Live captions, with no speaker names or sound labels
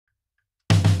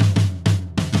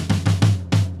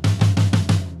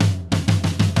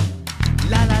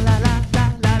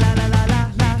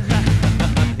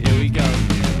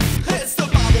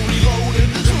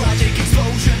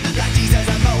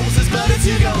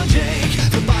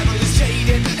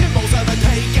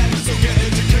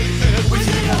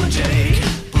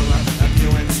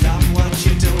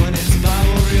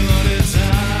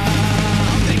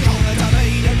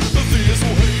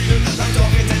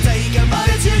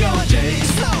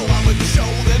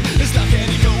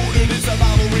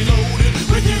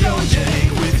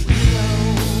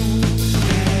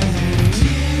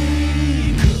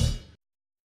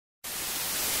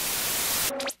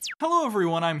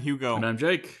everyone, I'm Hugo. And I'm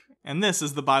Jake. And this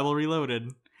is the Bible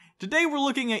Reloaded. Today we're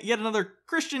looking at yet another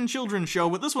Christian children's show,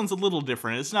 but this one's a little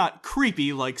different. It's not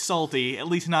creepy like Salty, at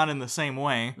least not in the same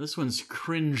way. This one's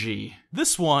cringy.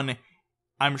 This one,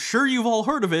 I'm sure you've all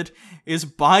heard of it, is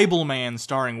Bible Man,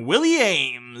 starring Willy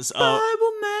Aames.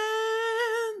 Bible Man!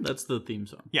 That's the theme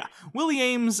song. Yeah. Willy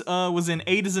Aames was in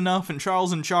 8 is Enough and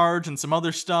Charles in Charge and some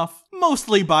other stuff.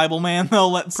 Mostly Bible Man, though,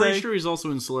 let's say. Pretty sure he's also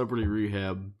in Celebrity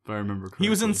Rehab, if I remember correctly. He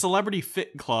was in Celebrity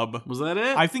Fit Club. Was that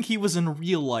it? I think he was in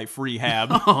Real Life Rehab.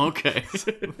 Oh, okay.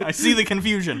 I see the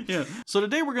confusion. Yeah. So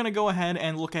today we're going to go ahead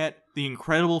and look at The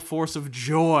Incredible Force of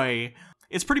Joy.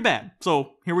 It's pretty bad,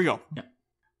 so here we go. Yeah.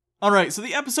 Alright, so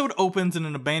the episode opens in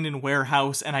an abandoned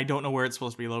warehouse, and I don't know where it's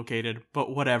supposed to be located, but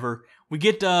whatever. We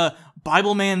get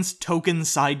Bible Man's token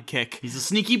sidekick. He's a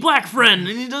sneaky black friend,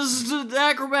 and he does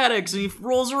acrobatics, and he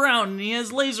rolls around, and he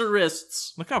has laser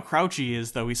wrists. Look how crouchy he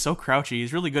is, though. He's so crouchy.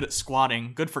 He's really good at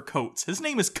squatting. Good for Coates. His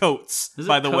name is Coates, Is it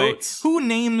by the Coates? way. Who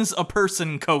names a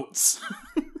person Coates?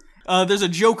 There's a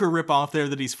Joker ripoff there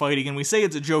that he's fighting, and we say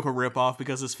it's a Joker ripoff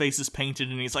because his face is painted,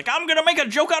 and he's like, I'm gonna make a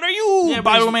joke out of you, Yeah,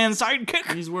 Bible Man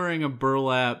sidekick! He's wearing a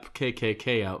burlap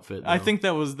KKK outfit, though. I think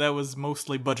that was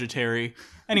mostly budgetary.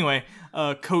 Anyway,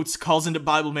 Coates calls into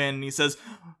Bible Man, and he says,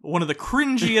 one of the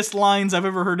cringiest lines I've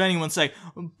ever heard anyone say,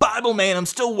 Bible Man, I'm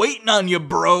still waiting on you,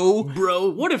 bro!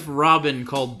 Bro, what if Robin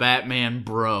called Batman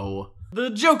bro? The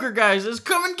Joker guy says,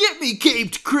 come and get me,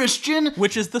 caped Christian!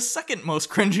 Which is the second most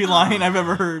cringy line I've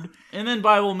ever heard. And then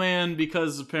Bible Man,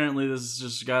 because apparently this has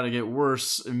just gotta get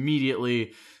worse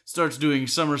immediately, starts doing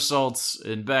somersaults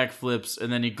and backflips,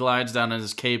 and then he glides down on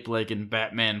his cape like in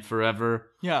Batman Forever.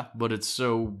 Yeah. But it's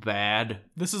so bad.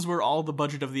 This is where all the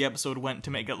budget of the episode went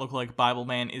to make it look like Bible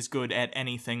Man is good at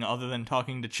anything other than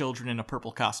talking to children in a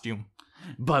purple costume.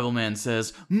 Bible Man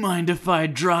says, mind if I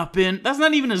drop in? That's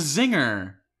not even a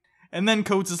zinger. And then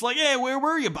Coates is like, hey, where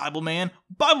were you, Bible Man?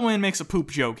 Bible Man makes a poop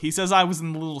joke. He says, I was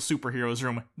in the little superheroes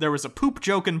room. There was a poop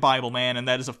joke in Bible Man, and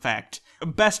that is a fact.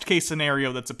 Best case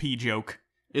scenario, that's a pee joke.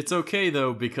 It's okay,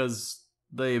 though, because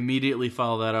they immediately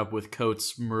follow that up with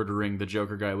Coates murdering the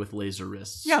Joker guy with laser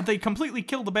wrists. Yeah, they completely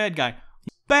kill the bad guy.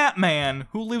 Batman,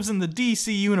 who lives in the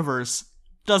DC universe,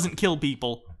 doesn't kill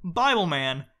people. Bible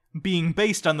Man, being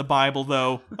based on the Bible,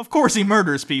 though, of course he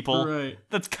murders people. Right.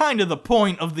 That's kind of the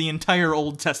point of the entire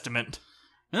Old Testament.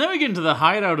 And then we get into the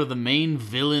hideout of the main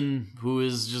villain, who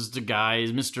is just a guy,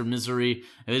 Mr. Misery.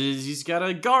 He's got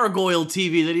a gargoyle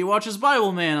TV that he watches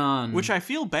Bible Man on. Which I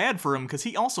feel bad for him, because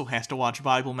he also has to watch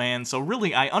Bible Man, so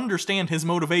really I understand his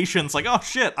motivations. Like, oh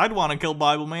shit, I'd want to kill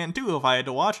Bible Man too if I had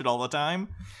to watch it all the time.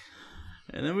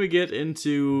 And then we get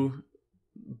into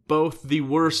both the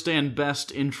worst and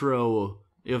best intro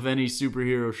of any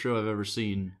superhero show I've ever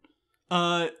seen.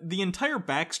 The entire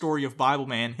backstory of Bible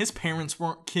Man, his parents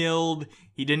weren't killed,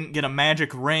 he didn't get a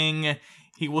magic ring,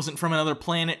 he wasn't from another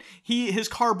planet. His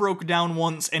car broke down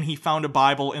once and he found a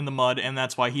Bible in the mud, and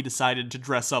that's why he decided to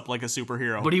dress up like a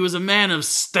superhero. But he was a man of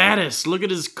status. Look at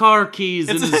his car keys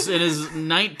and his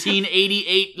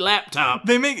 1988 laptop.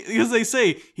 Because they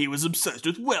say he was obsessed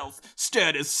with wealth,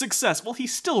 status, success. Well,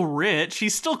 he's still rich.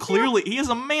 He's still clearly, he has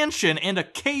a mansion and a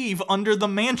cave under the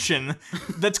mansion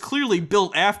that's clearly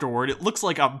built afterward. It looks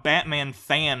like a Batman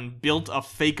fan built a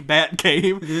fake bat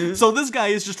cave. So this guy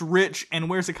is just rich and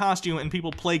wears a costume, and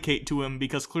people placate to him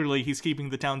because clearly he's keeping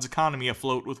the town's economy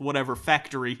afloat with whatever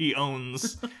factory he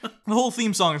owns. The whole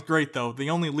theme song is great, though. The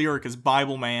only lyric is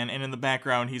Bible Man, and in the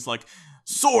background he's like,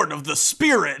 Sword of the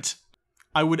Spirit!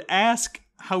 I would ask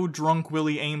how drunk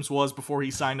Willy Aames was before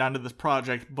he signed on to this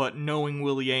project, but knowing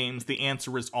Willy Aames, the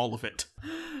answer is all of it.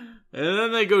 And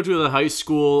then they go to the high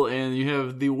school, and you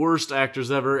have the worst actors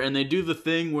ever, and they do the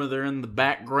thing where they're in the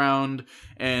background,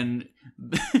 and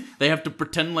they have to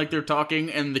pretend like they're talking,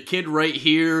 and the kid right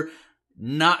here,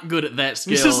 not good at that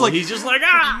skill. He's just like,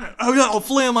 ah! I'll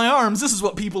flail my arms, this is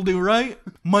what people do, right?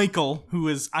 Michael, who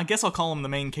is, I guess I'll call him the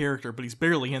main character, but he's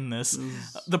barely in this.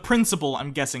 The principal,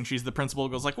 I'm guessing she's the principal,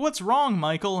 goes like, what's wrong,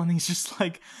 Michael? And he's just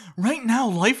like, right now,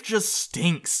 life just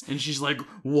stinks. And she's like,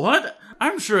 what?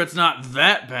 I'm sure it's not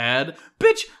that bad.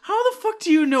 Bitch, how the fuck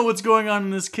do you know what's going on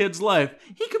in this kid's life?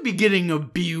 He could be getting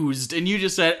abused, and you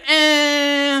just said,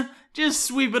 just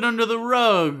sweep it under the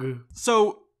rug.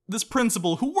 So, this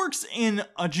principal, who works in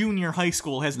a junior high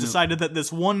school, has decided that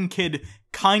this one kid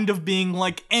kind of being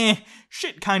like,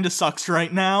 shit kinda sucks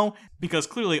right now, because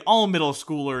clearly all middle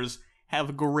schoolers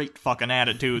have great fucking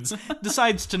attitudes,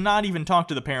 decides to not even talk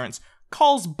to the parents,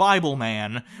 calls Bible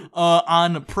Man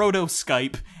on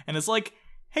proto-Skype, and is like,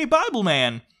 hey, Bible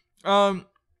Man,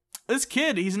 this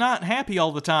kid, he's not happy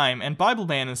all the time, and Bible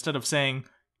Man, instead of saying,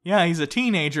 yeah, he's a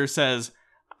teenager, says,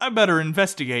 I better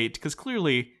investigate, because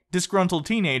clearly disgruntled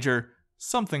teenager,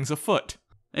 something's afoot.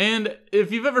 And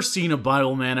if you've ever seen a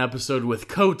Bible Man episode with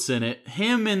Coates in it,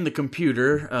 him and the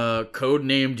computer,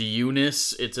 codenamed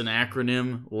Eunice, it's an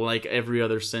acronym like every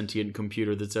other sentient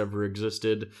computer that's ever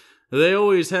existed, they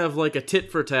always have like a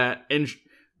tit for tat, and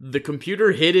the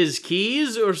computer hid his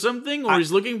keys or something, or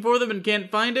he's looking for them and can't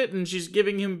find it, and she's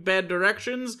giving him bad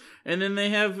directions, and then they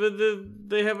have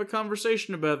a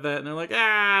conversation about that, and they're like,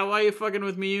 why are you fucking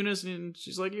with me, Eunice? And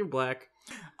she's like, you're black.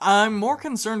 I'm more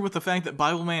concerned with the fact that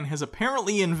Bible Man has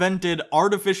apparently invented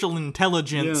artificial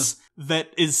intelligence that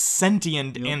is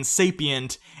sentient and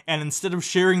sapient, and instead of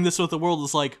sharing this with the world,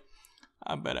 is like,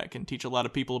 I bet I can teach a lot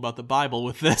of people about the Bible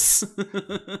with this.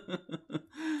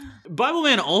 Bible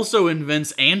Man also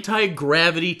invents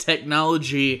anti-gravity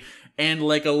technology and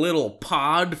like a little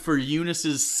pod for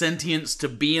Eunice's sentience to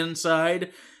be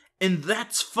inside, and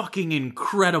that's fucking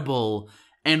incredible.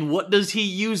 And what does he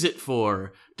use it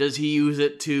for? Does he use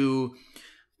it to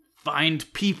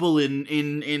find people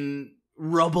in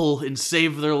rubble and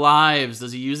save their lives?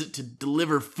 Does he use it to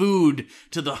deliver food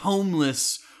to the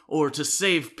homeless, or to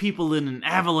save people in an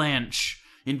avalanche?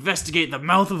 Investigate the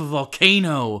mouth of a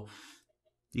volcano?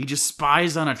 He just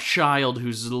spies on a child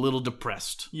who's a little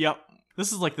depressed. Yep.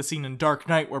 This is like the scene in Dark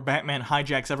Knight where Batman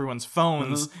hijacks everyone's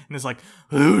phones and is like,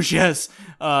 whoosh, yes.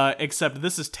 Except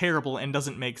this is terrible and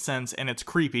doesn't make sense, and it's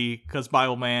creepy because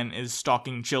Bible Man is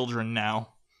stalking children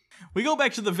now. We go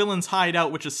back to the villain's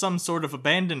hideout, which is some sort of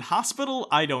abandoned hospital.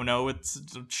 I don't know. It's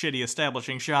a shitty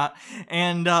establishing shot.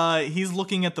 And he's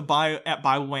looking at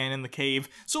Bible Man in the cave.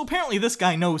 So apparently this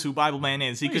guy knows who Bible Man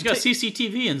is. He's got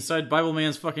CCTV inside Bible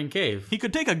Man's fucking cave. He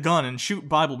could take a gun and shoot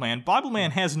Bible Man. Bible Man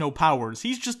has no powers.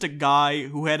 He's just a guy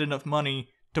who had enough money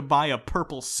to buy a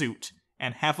purple suit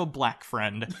and have a black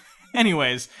friend.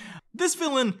 Anyways, this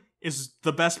villain is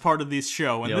the best part of this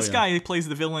show. And this guy plays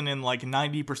the villain in like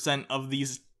 90% of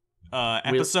these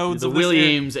episodes of the Willy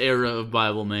Aames era of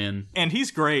Bible Man. And he's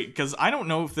great, because I don't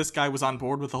know if this guy was on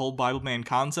board with the whole Bible Man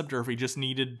concept or if he just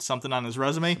needed something on his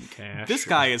resume. This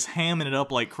guy is hamming it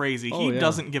up like crazy. He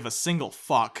doesn't give a single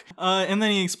fuck. And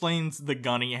then he explains the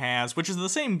gun he has, which is the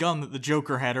same gun that the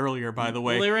Joker had earlier, by the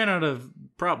way. Well, they ran out of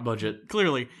prop budget.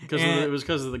 Clearly. It was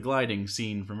because of the gliding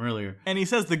scene from earlier. And he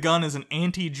says the gun is an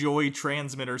anti-joy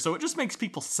transmitter, so it just makes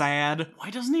people sad. Why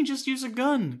doesn't he just use a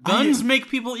gun? Guns make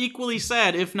people equally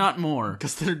sad, if not more.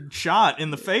 Because they're shot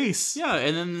in the face. Yeah,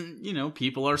 and then,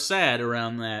 people are sad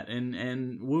around that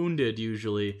and wounded,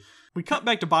 usually. We cut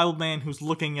back to Bible Man, who's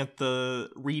looking at the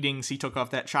readings he took off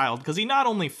that child, because he not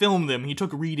only filmed them, he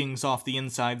took readings off the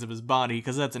insides of his body,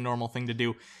 because that's a normal thing to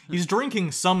do. He's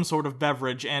drinking some sort of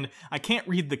beverage, and I can't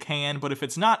read the can, but if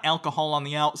it's not alcohol on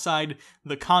the outside,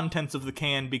 the contents of the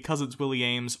can, because it's Willy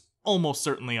Aames, almost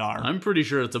certainly are. I'm pretty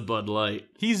sure it's a Bud Light.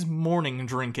 He's morning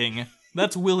drinking.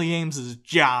 That's Willy Aames'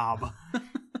 job.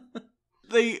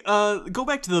 They go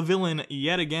back to the villain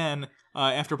yet again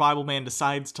after Bible Man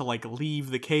decides to leave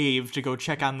the cave to go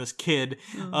check on this kid.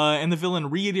 And the villain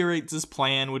reiterates his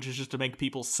plan, which is just to make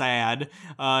people sad.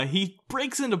 He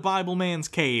breaks into Bible Man's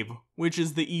cave, which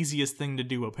is the easiest thing to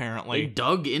do, apparently. They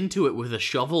dug into it with a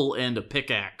shovel and a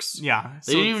pickaxe. Yeah.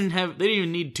 They didn't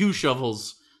even need two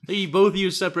shovels. They both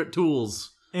use separate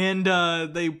tools. And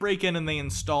they break in and they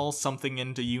install something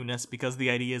into Eunice, because the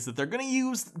idea is that they're going to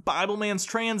use Bible Man's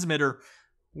transmitter,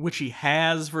 which he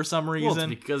has for some reason.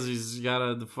 Well, it's because he's got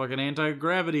a fucking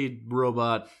anti-gravity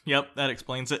robot. Yep, that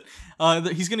explains it.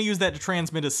 He's going to use that to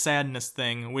transmit his sadness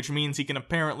thing, which means he can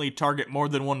apparently target more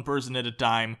than one person at a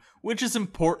time, which is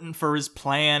important for his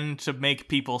plan to make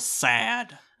people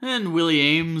sad. And Willy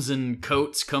Aames and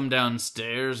Coates come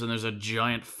downstairs, and there's a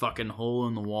giant fucking hole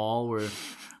in the wall where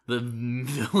the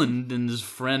villain and his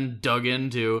friend dug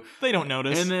into. They don't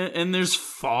notice. And there's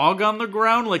fog on the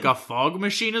ground, like a fog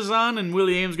machine is on, and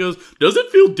Willy Aames goes, "Does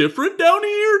it feel different down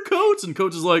here, Coates?" And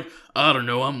Coates is like, "I don't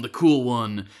know, I'm the cool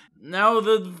one." Now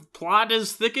the plot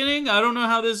is thickening. I don't know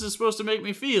how this is supposed to make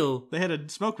me feel. They had a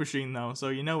smoke machine, though, so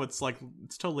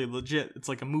it's totally legit. It's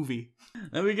like a movie.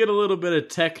 And we get a little bit of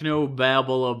techno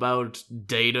babble about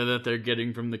data that they're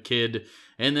getting from the kid.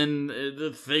 And then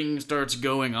the thing starts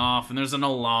going off, and there's an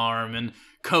alarm, and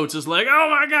Coates is like, "Oh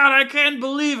my god, I can't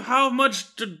believe how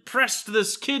much depressed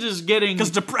this kid is getting." Because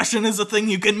depression is a thing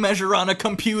you can measure on a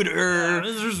computer.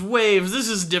 There's waves. This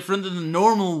is different than the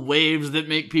normal waves that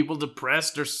make people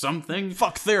depressed or something.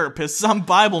 Fuck therapists. I'm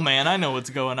Bible Man. I know what's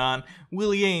going on.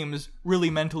 Willy Aames, really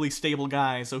mentally stable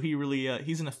guy, so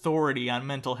he's an authority on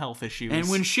mental health issues. And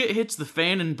when shit hits the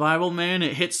fan in Bible Man,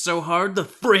 it hits so hard the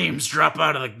frames drop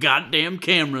out of the goddamn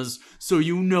cameras, so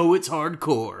you know it's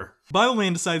hardcore. Bible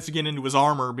Man decides to get into his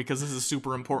armor because this is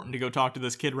super important to go talk to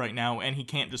this kid right now, and he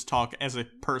can't just talk as a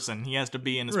person. He has to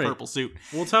be in his purple suit.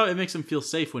 Well, it's how it makes him feel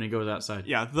safe when he goes outside.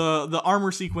 Yeah, the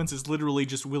armor sequence is literally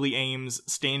just Willy Aames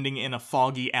standing in a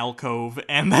foggy alcove,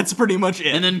 and that's pretty much it.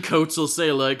 And then Coates will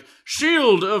say, like,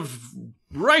 shield of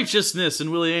righteousness, and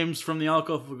Willy Aames from the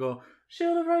alcove will go,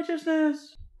 shield of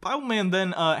righteousness. Bible Man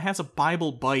then has a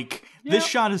Bible bike. Yep. This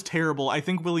shot is terrible. I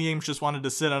think Willy Aames just wanted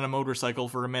to sit on a motorcycle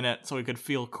for a minute so he could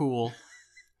feel cool.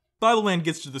 Bible Man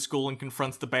gets to the school and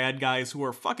confronts the bad guys who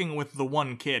are fucking with the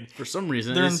one kid. For some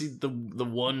reason, is he the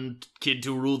one kid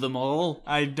to rule them all?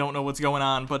 I don't know what's going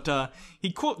on, but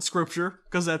he quotes scripture,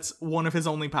 because that's one of his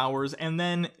only powers, and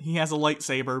then he has a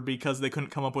lightsaber because they couldn't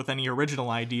come up with any original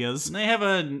ideas. And they have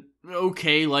an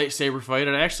okay lightsaber fight.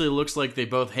 It actually looks like they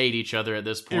both hate each other at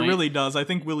this point. It really does. I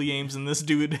think Willy Aames and this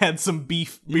dude had some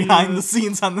beef behind the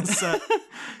scenes on this set.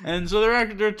 And so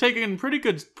they're taking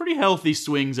pretty healthy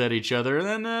swings at each other. And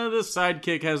then the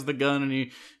sidekick has the gun and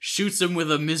he shoots him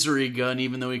with a misery gun,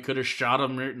 even though he could have shot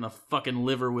him right in the fucking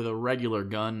liver with a regular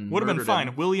gun. Would have been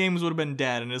fine. Willy Aames would have been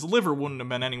dead, and his liver wouldn't have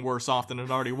been any worse off than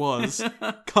it already was,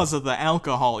 because of the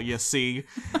alcohol, you see.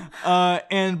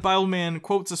 And Bible Man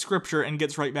quotes a scripture and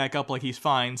gets right back up like he's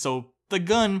fine, so the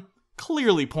gun,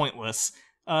 clearly pointless,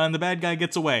 and the bad guy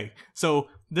gets away. So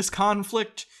this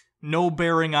conflict, no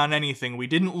bearing on anything. We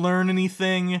didn't learn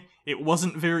anything. It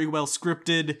wasn't very well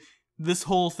scripted. This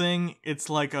whole thing, it's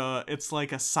like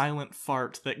a silent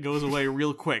fart that goes away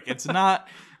real quick. It's not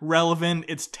relevant,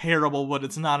 it's terrible, but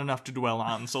it's not enough to dwell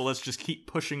on, so let's just keep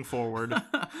pushing forward.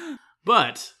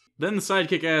 But then the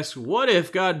sidekick asks, what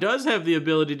if God does have the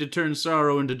ability to turn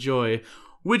sorrow into joy?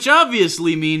 Which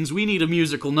obviously means we need a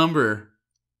musical number.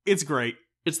 It's great.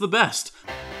 It's the best.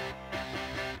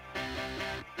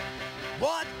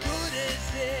 What good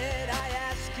is it, I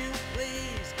ask you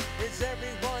please? Is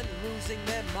everyone losing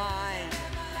their mind?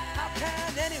 How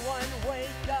can anyone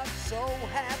wake up so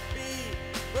happy?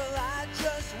 Will I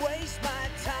just waste my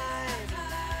time?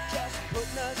 Just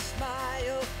putting a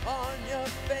smile on your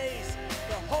face.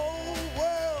 The whole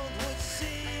world would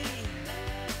see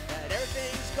that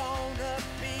everything's gonna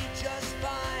be just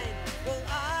fine. Well,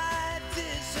 I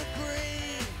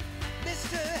disagree.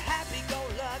 Mr.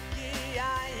 Happy-Go-Lucky,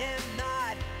 I am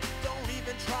not. Don't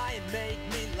even try and make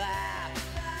me laugh.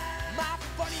 My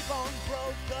funny bone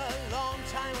broke a long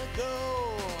time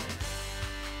ago.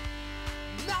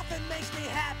 Nothing makes me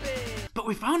happy. But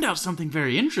we found out something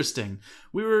very interesting.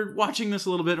 We were watching this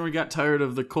a little bit and we got tired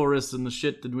of the chorus and the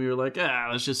shit, and we were like,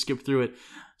 let's just skip through it.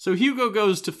 So Hugo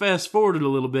goes to fast forward it a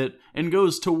little bit and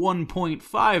goes to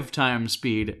 1.5 times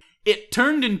speed. It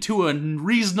turned into a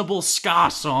reasonable ska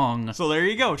song. So there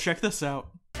you go, check this out.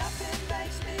 Nothing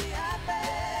makes me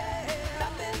happy.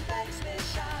 Nothing makes me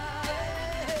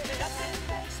shine. Nothing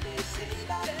makes me see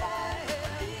my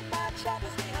life. Leave my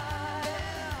troubles behind.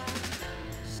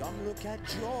 Some look at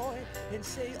joy and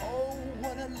say, oh,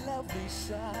 what a lovely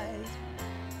sight.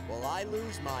 Well, I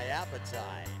lose my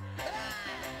appetite.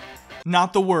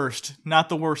 Not the worst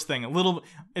thing.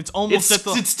 It's almost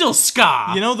it's still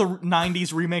ska. You know the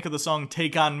 90s remake of the song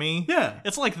Take On Me? Yeah.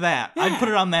 It's like that. Yeah. I'd put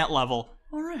it on that level.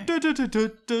 All right.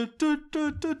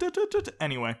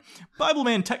 Anyway, Bible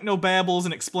Man techno babbles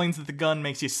and explains that the gun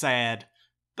makes you sad.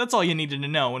 That's all you needed to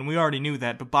know, and we already knew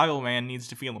that, but Bible Man needs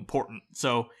to feel important,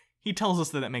 so he tells us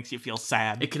that it makes you feel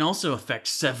sad. It can also affect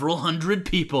several hundred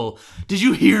people. Did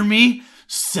you hear me?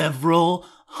 Several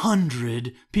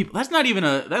hundred people. That's not even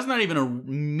a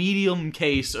medium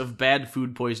case of bad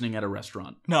food poisoning at a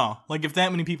restaurant. No, like if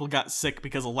that many people got sick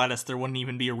because of lettuce, there wouldn't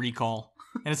even be a recall.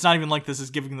 And it's not even like this is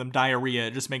giving them diarrhea,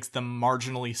 it just makes them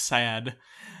marginally sad.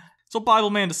 So Bible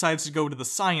Man decides to go to the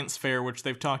science fair, which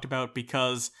they've talked about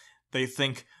because they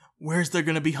think, where's there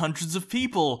gonna be hundreds of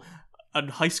people? A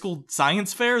high school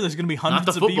science fair? There's gonna be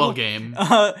hundreds of people? Not the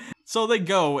football game. So they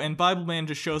go, and Bible Man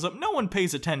just shows up. No one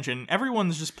pays attention.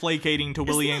 Everyone's just placating to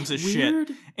Willy Aames'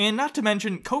 shit. And not to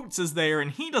mention, Coates is there, and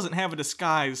he doesn't have a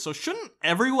disguise, so shouldn't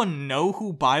everyone know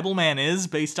who Bible Man is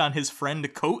based on his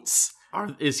friend Coates?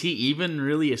 Is he even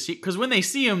really a secret? Because when they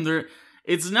see him,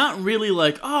 it's not really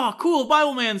like, oh, cool,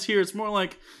 Bible Man's here. It's more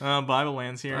like, Bible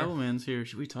Man's here. Bible Man's here.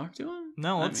 Should we talk to him?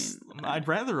 No, I'd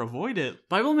rather avoid it.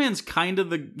 Bible Man's kind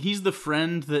of he's the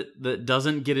friend that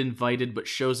doesn't get invited but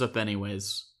shows up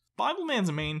anyways. Bible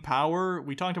Man's main power,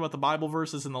 we talked about the Bible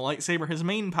verses and the lightsaber. His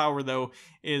main power, though,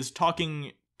 is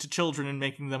talking to children and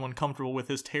making them uncomfortable with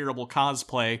his terrible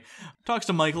cosplay. Talks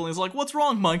to Michael and is like, what's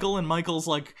wrong, Michael? And Michael's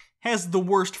like, has the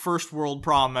worst first world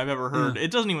problem I've ever heard. It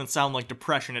doesn't even sound like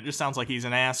depression. It just sounds like he's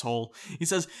an asshole. He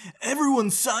says,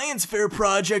 everyone's science fair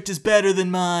project is better than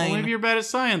mine. Well, maybe you're bad at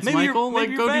science, Maybe Michael. maybe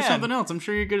Like, go you're do bad. something else. I'm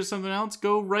sure you're good at something else.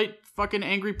 Go write fucking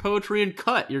angry poetry and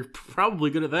cut. You're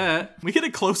probably good at that. We get a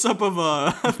close-up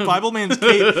of Bible Man's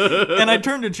cape, and I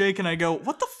turn to Jake and I go,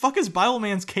 what the fuck is Bible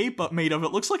Man's cape made of?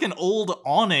 It looks like an old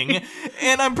awning.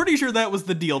 And I'm pretty sure that was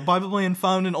the deal. Bible Man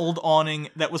found an old awning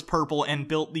that was purple and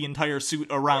built the entire suit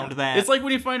around that. It's like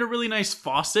when you find a really nice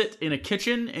faucet in a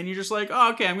kitchen, and you're just like,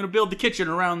 oh, okay, I'm going to build the kitchen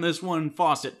around this one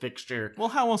faucet fixture. Well,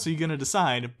 how else are you going to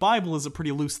decide? Bible is a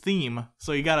pretty loose theme,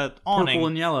 so you got an awning. Purple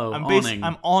and yellow,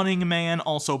 I'm awning man,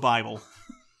 also Bible.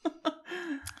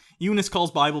 Eunice calls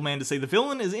Bible Man to say the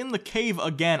villain is in the cave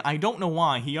again. I don't know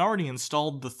why. He already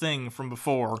installed the thing from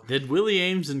before. Did Willy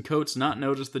Aames and Coates not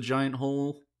notice the giant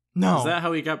hole? No. Is that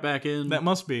how he got back in? That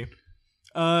must be.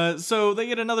 So they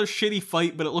get another shitty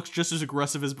fight, but it looks just as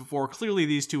aggressive as before. Clearly,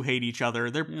 these two hate each other.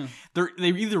 They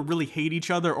either really hate each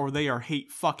other or they are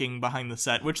hate fucking behind the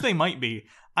set, which they might be.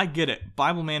 I get it.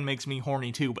 Bible Man makes me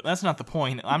horny too, but that's not the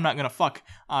point. I'm not gonna fuck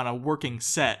on a working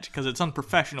set because it's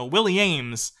unprofessional. Willy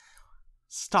Aames,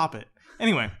 stop it.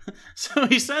 Anyway, So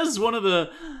he says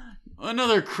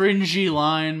another cringy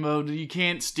line about you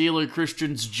can't steal a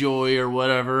Christian's joy or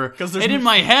whatever. And in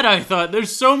my head I thought,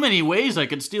 there's so many ways I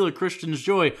could steal a Christian's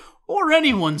joy, or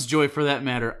anyone's joy for that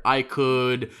matter. I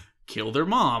could kill their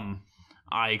mom.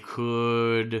 I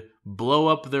could blow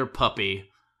up their puppy.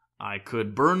 I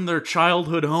could burn their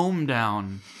childhood home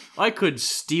down. I could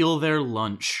steal their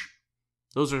lunch.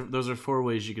 Those are 4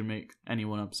 ways you can make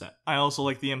anyone upset. I also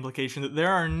like the implication that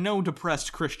there are no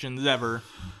depressed Christians ever.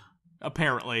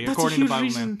 Apparently, That's according a huge to Bible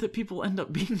reason Man. that people end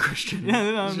up being Christian.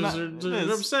 Yeah, no, It's just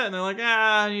they're upset and they're like,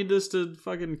 I need this to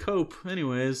fucking cope.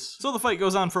 Anyways. So the fight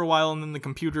goes on for a while, and then the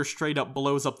computer straight up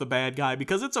blows up the bad guy,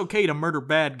 because it's okay to murder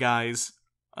bad guys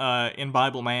in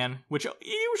Bible Man, which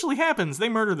usually happens. They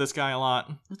murder this guy a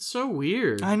lot. That's so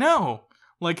weird. I know.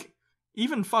 Like,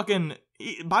 even fucking...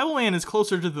 Bible Man is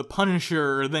closer to the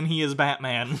Punisher than he is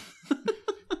Batman.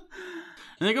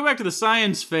 And they go back to the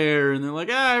science fair, and they're like,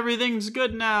 everything's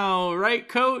good now, right,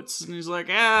 Coates? And he's like,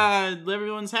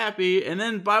 everyone's happy. And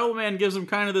then Bible Man gives him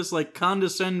kind of this, like,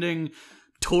 condescending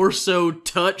torso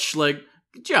touch, like,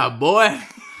 good job, boy.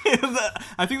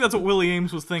 I think that's what Willy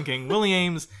Aames was thinking. Willy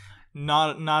Aames,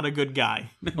 not a good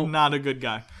guy. No. Not a good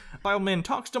guy. Bible Man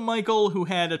talks to Michael, who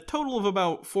had a total of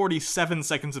about 47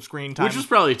 seconds of screen time. Which was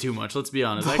probably too much, let's be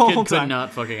honest. That The kid whole could time. not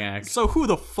fucking act. So who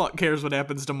the fuck cares what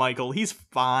happens to Michael? He's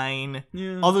fine.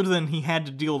 Yeah. Other than he had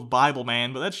to deal with Bible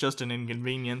Man, but that's just an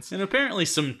inconvenience. And apparently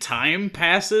some time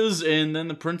passes, and then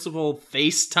the principal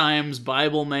FaceTimes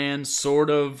Bible Man,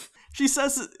 sort of. She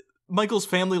says Michael's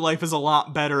family life is a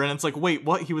lot better, and it's like, wait,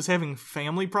 what? He was having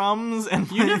family problems?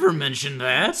 And You never mentioned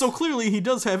that. So clearly he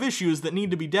does have issues that need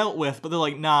to be dealt with, but they're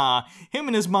like, nah, him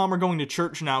and his mom are going to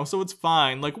church now, so it's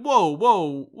fine. Like,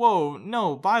 whoa,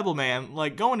 no, Bible Man,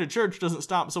 like, going to church doesn't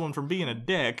stop someone from being a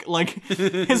dick. Like,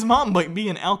 his mom might be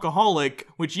an alcoholic,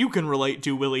 which you can relate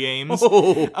to, Willy Aames,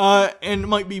 and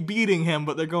might be beating him,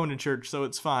 but they're going to church, so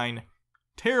it's fine.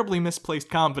 Terribly misplaced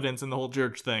confidence in the whole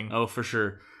church thing. Oh, for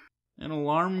sure. An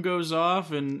alarm goes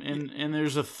off, and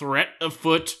there's a threat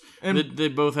afoot that they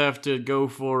both have to go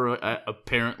for,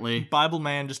 apparently. Bible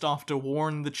Man just off to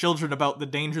warn the children about the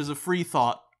dangers of free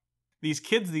thought. These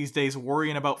kids these days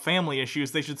worrying about family issues,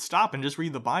 they should stop and just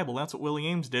read the Bible. That's what Willy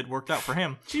Aames did. Worked out for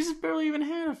him. Jesus barely even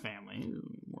had a family. He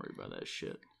doesn't worry about that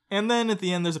shit. And then at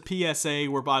the end, there's a PSA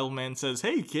where Bible Man says,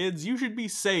 hey kids, you should be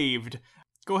saved.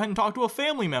 Go ahead and talk to a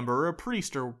family member or a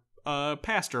priest or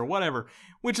pastor, whatever,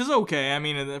 which is okay. I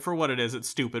mean, for what it is, it's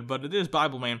stupid, but it is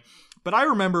Bible Man. But I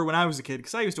remember when I was a kid,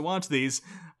 because I used to watch these,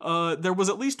 there was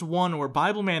at least one where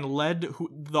Bible Man led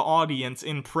the audience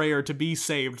in prayer to be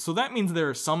saved. So that means there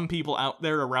are some people out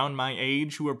there around my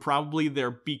age who are probably their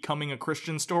becoming a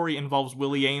Christian story involves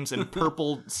Willy Aames and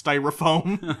purple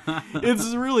styrofoam.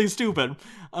 It's really stupid.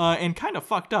 And kind of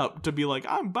fucked up to be like,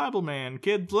 I'm Bible Man,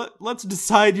 kids. Let's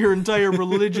decide your entire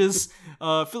religious,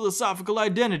 philosophical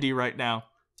identity right now.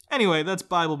 Anyway, that's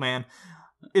Bible Man.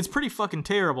 It's pretty fucking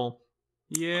terrible.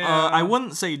 Yeah. I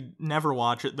wouldn't say never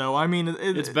watch it, though. I mean,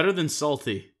 it's better than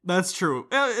Salty. That's true.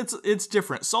 It's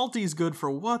different. Salty's good for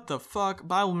what the fuck.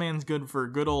 Bible Man's good for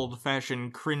good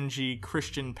old-fashioned, cringy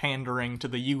Christian pandering to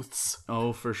the youths.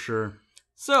 Oh, for sure.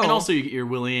 So, and also you get your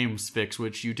Willy Aames fix,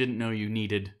 which you didn't know you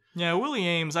needed. Yeah, Willy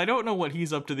Aames, I don't know what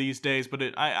he's up to these days, but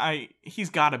he's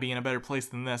got to be in a better place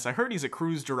than this. I heard he's a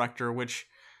cruise director, which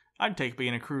I'd take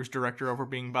being a cruise director over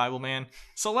being Bible man.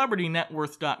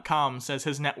 CelebrityNetWorth.com says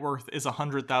his net worth is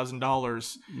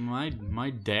 $100,000. My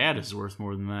dad is worth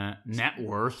more than that. Net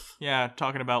worth? Yeah,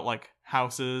 talking about, like,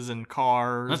 houses and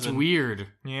cars. That's and, weird.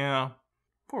 Yeah.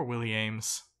 Poor Willy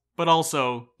Aames. But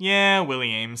also, yeah, Willy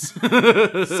Aames.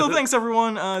 So thanks,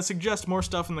 everyone. Suggest more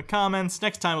stuff in the comments.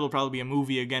 Next time it'll probably be a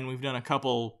movie again. We've done a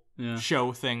couple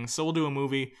show things, so we'll do a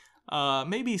movie.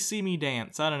 Maybe See Me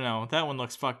Dance. I don't know. That one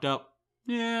looks fucked up.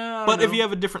 Yeah, but if you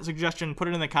have a different suggestion, put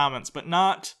it in the comments. But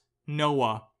not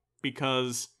Noah,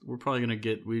 because we're probably gonna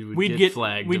get we'd get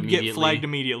flagged. We'd get flagged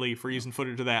immediately for using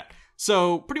footage of that.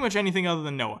 So pretty much anything other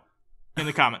than Noah in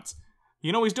the comments. You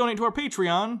can always donate to our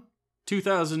Patreon.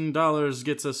 $2,000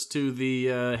 gets us to the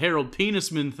Harold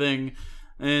Penisman thing,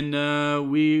 and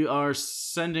we are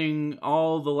sending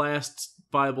all the last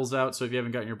Bibles out. So if you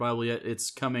haven't gotten your Bible yet,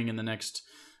 it's coming in the next.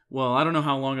 Well, I don't know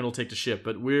how long it'll take to ship,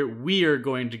 but we are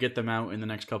going to get them out in the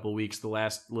next couple of weeks, the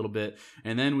last little bit,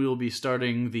 and then we will be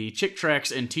starting the Chick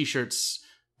Tracks and T-shirts,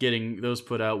 getting those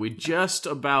put out. We just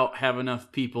about have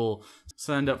enough people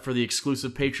signed up for the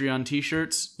exclusive Patreon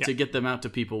T-shirts to get them out to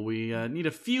people. We need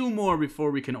a few more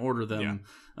before we can order them,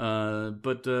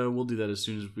 but we'll do that as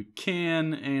soon as we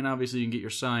can. And obviously, you can get your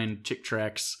signed Chick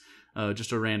Tracks,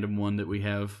 just a random one that we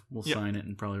have. We'll sign it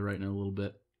and probably write in a little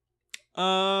bit. You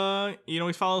can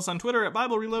always follow us on Twitter at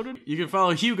Bible Reloaded. You can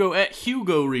follow Hugo at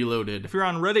Hugo Reloaded. If you're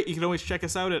on Reddit, you can always check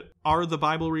us out at Are the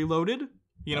Bible Reloaded.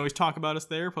 You can always talk about us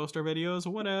there, post our videos,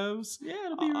 whatevs. Yeah,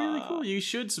 it'll be really cool. You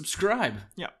should subscribe.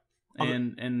 Yeah.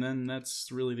 And then that's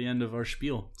really the end of our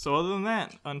spiel. So other than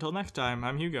that, until next time,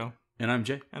 I'm Hugo. And I'm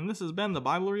Jay. And this has been the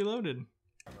Bible Reloaded.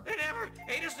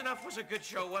 Eight is Enough was a good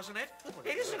show, wasn't it?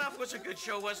 Eight is Enough was a good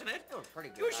show, wasn't it? Pretty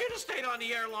good. You should have stayed on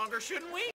the air longer, shouldn't we?